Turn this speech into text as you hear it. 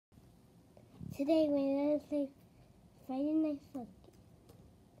today we're gonna play Friday Night Funkin'.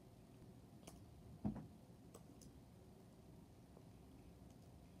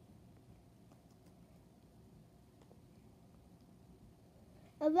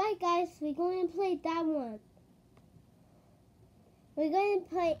 Alright guys, we're going to play that one. We're going to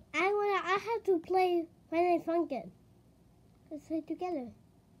play, I have to play Friday Night Funkin'. Let's play together.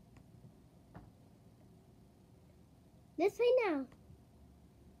 Let's play now.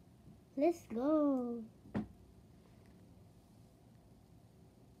 Let's go.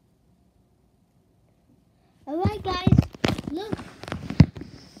 Alright guys, look.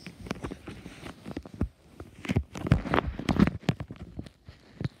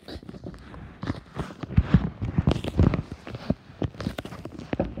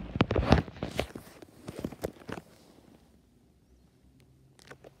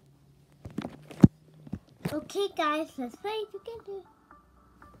 Okay guys, let's play together.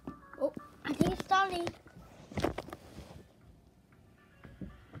 Oh, I think it's starting.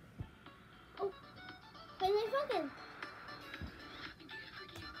 Oh, Friday Night Funkin'.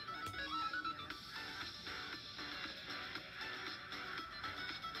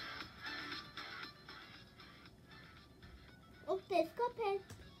 Oh, there's Cuphead.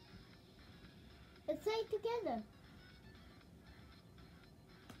 Let's play together.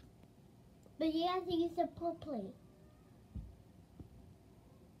 But you have to use the pro play.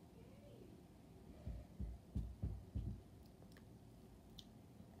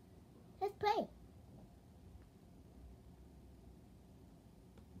 Let's play.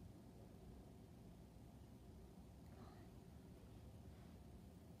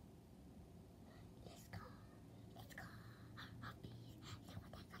 Let's go. Let's go.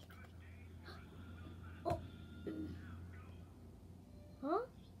 Oh. Huh?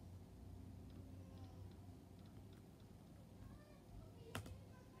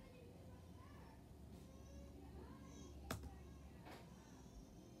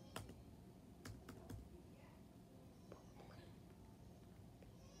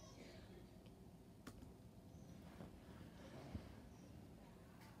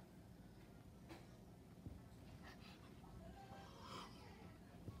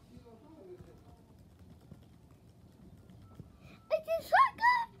 It's so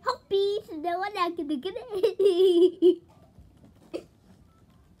good. Help me. No one I can get it.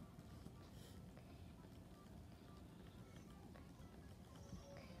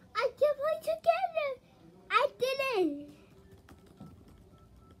 I can play together. I did it.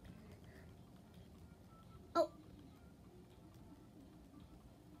 Oh.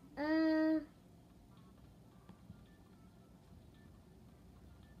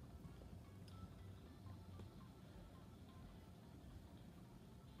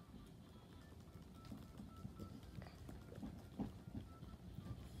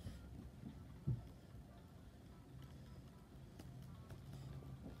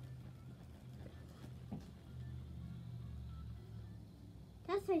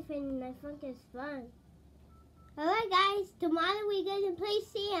 That's my favorite. I think it's fun. Alright guys, tomorrow we're going to play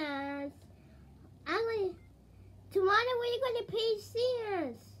Seance. Tomorrow we're going to play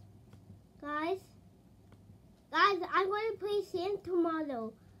Seance. Guys, I'm going to play Seance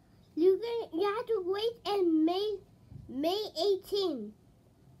tomorrow. You have to wait and May 18.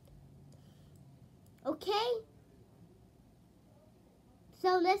 Okay?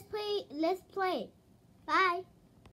 So let's play. Bye.